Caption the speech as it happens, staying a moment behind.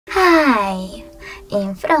Hi!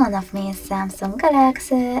 In front of me is Samsung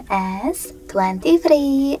Galaxy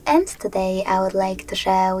S23 and today I would like to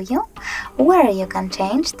show you where you can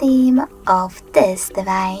change theme of this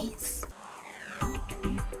device.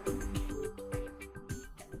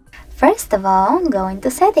 First of all, go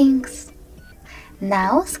into Settings.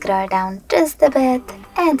 Now scroll down just a bit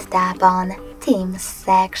and tap on Themes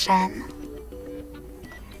section.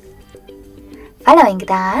 Following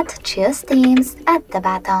that, choose Themes at the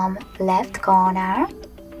bottom left corner.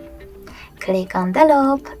 Click on the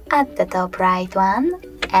loop at the top right one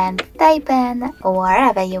and type in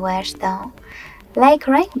wherever you wish to, like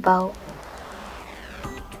rainbow.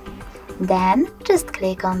 Then just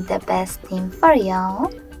click on the best theme for you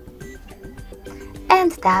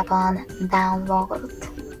and tap on Download.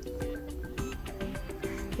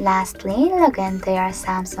 Lastly, log into your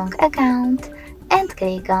Samsung account and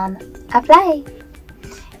click on Apply.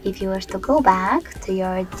 If you wish to go back to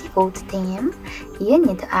your default theme, you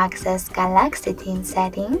need to access Galaxy theme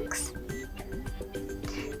settings.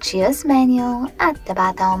 Choose Menu at the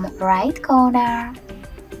bottom right corner.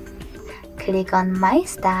 Click on My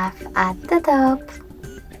Stuff at the top.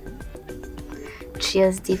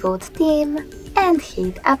 Choose Default Theme and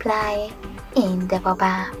hit Apply in the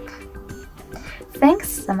pop-up. Thanks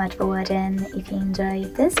so much for watching. If you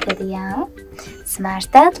enjoyed this video, smash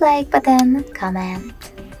that like button,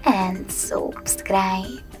 comment and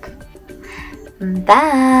subscribe.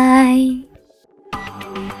 Bye!